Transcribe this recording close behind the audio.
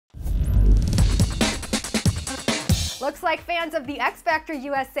Looks like fans of the X Factor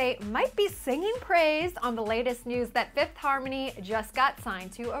USA might be singing praise on the latest news that Fifth Harmony just got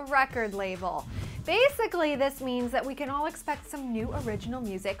signed to a record label. Basically, this means that we can all expect some new original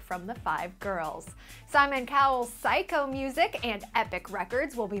music from the five girls. Simon Cowell's Psycho Music and Epic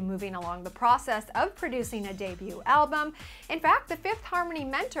Records will be moving along the process of producing a debut album. In fact, the Fifth Harmony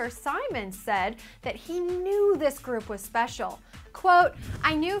mentor Simon said that he knew this group was special. Quote,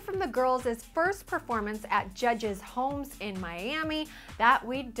 "I knew from the girls' first performance at Judges' Homes in Miami that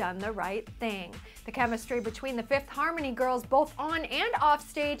we'd done the right thing. The chemistry between the Fifth Harmony girls both on and off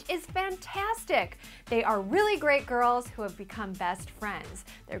stage is fantastic. They are really great girls who have become best friends.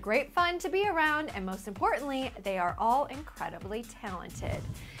 They're great fun to be around, and most importantly, they are all incredibly talented."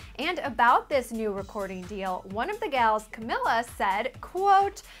 And about this new recording deal, one of the gals, Camilla, said,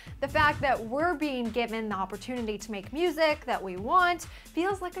 quote, "The fact that we're being given the opportunity to make music that we want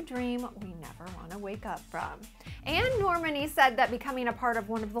feels like a dream we never want to wake up from." And Normani said that becoming a part of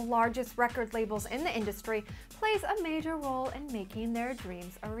one of the largest record labels in the industry plays a major role in making their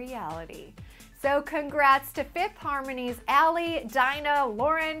dreams a reality. So congrats to Fifth Harmony's Allie, Dinah,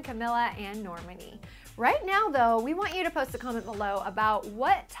 Lauren, Camilla, and Normani. Right now, though, we want you to post a comment below about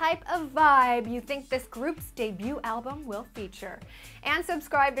what type of vibe you think this group's debut album will feature. And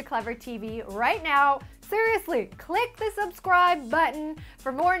subscribe to Clevver TV right now. Seriously, click the subscribe button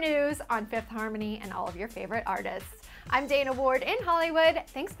for more news on Fifth Harmony and all of your favorite artists. I'm Dana Ward in Hollywood.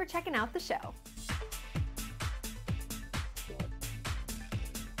 Thanks for checking out the show.